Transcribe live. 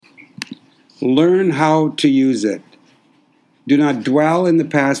Learn how to use it. Do not dwell in the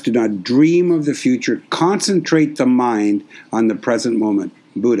past. Do not dream of the future. Concentrate the mind on the present moment.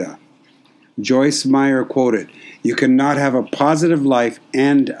 Buddha. Joyce Meyer quoted, "You cannot have a positive life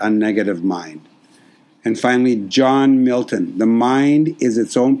and a negative mind." And finally, John Milton, "The mind is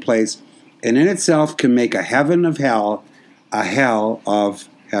its own place, and in itself can make a heaven of hell, a hell of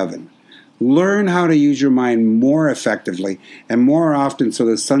heaven." Learn how to use your mind more effectively and more often so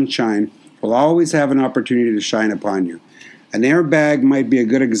the sunshine will always have an opportunity to shine upon you. An airbag might be a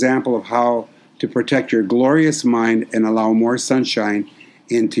good example of how to protect your glorious mind and allow more sunshine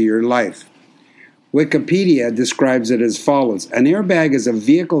into your life. Wikipedia describes it as follows. An airbag is a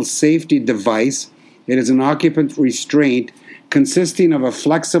vehicle safety device. It is an occupant restraint consisting of a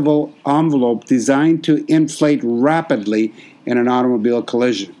flexible envelope designed to inflate rapidly in an automobile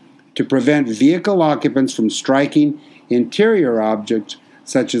collision to prevent vehicle occupants from striking interior objects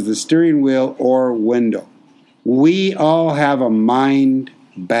such as the steering wheel or window. We all have a mind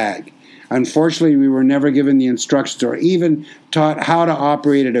bag. Unfortunately, we were never given the instructions or even taught how to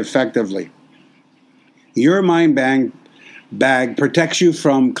operate it effectively. Your mind bag protects you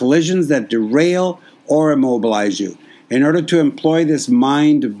from collisions that derail or immobilize you. In order to employ this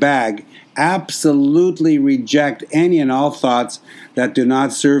mind bag, absolutely reject any and all thoughts that do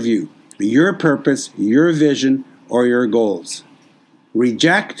not serve you, your purpose, your vision, or your goals.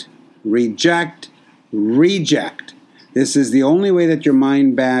 Reject, reject, reject. This is the only way that your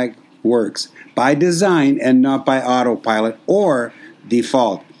mind bag works, by design and not by autopilot or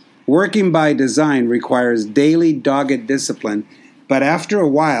default. Working by design requires daily dogged discipline, but after a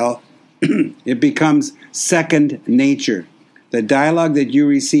while, it becomes second nature. The dialogue that you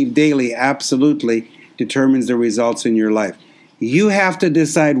receive daily absolutely determines the results in your life. You have to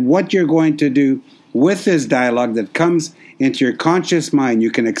decide what you're going to do with this dialogue that comes into your conscious mind.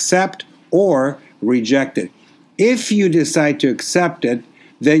 You can accept or reject it. If you decide to accept it,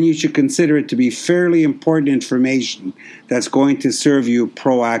 then you should consider it to be fairly important information that's going to serve you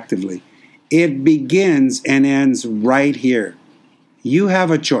proactively. It begins and ends right here. You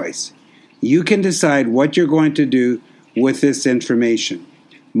have a choice. You can decide what you're going to do with this information.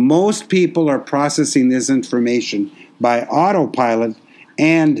 Most people are processing this information by autopilot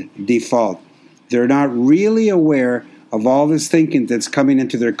and default. They're not really aware of all this thinking that's coming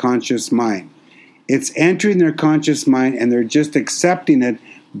into their conscious mind. It's entering their conscious mind and they're just accepting it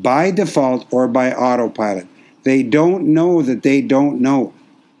by default or by autopilot. They don't know that they don't know.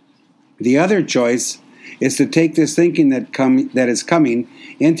 The other choice is to take this thinking that is coming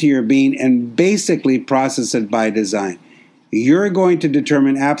into your being and basically process it by design. You're going to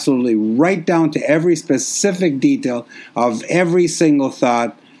determine absolutely right down to every specific detail of every single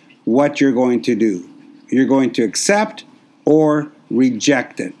thought what you're going to do. You're going to accept or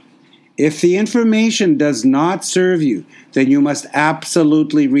reject it. If the information does not serve you, then you must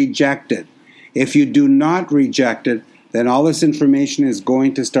absolutely reject it. If you do not reject it, then all this information is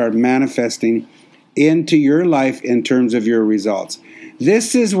going to start manifesting into your life in terms of your results.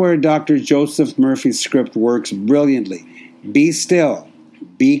 This is where Dr. Joseph Murphy's script works brilliantly. Be still.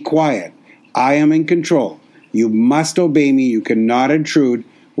 Be quiet. I am in control. You must obey me. You cannot intrude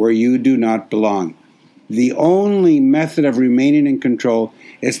where you do not belong. The only method of remaining in control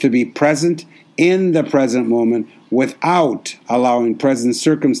is to be present in the present moment without allowing present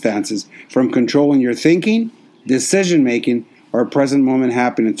circumstances from controlling your thinking, decision-making, or present moment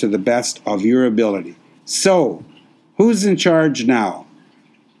happiness to the best of your ability. So, who's in charge now?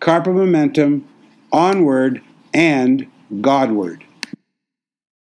 Carpe momentum, onward, and Godward.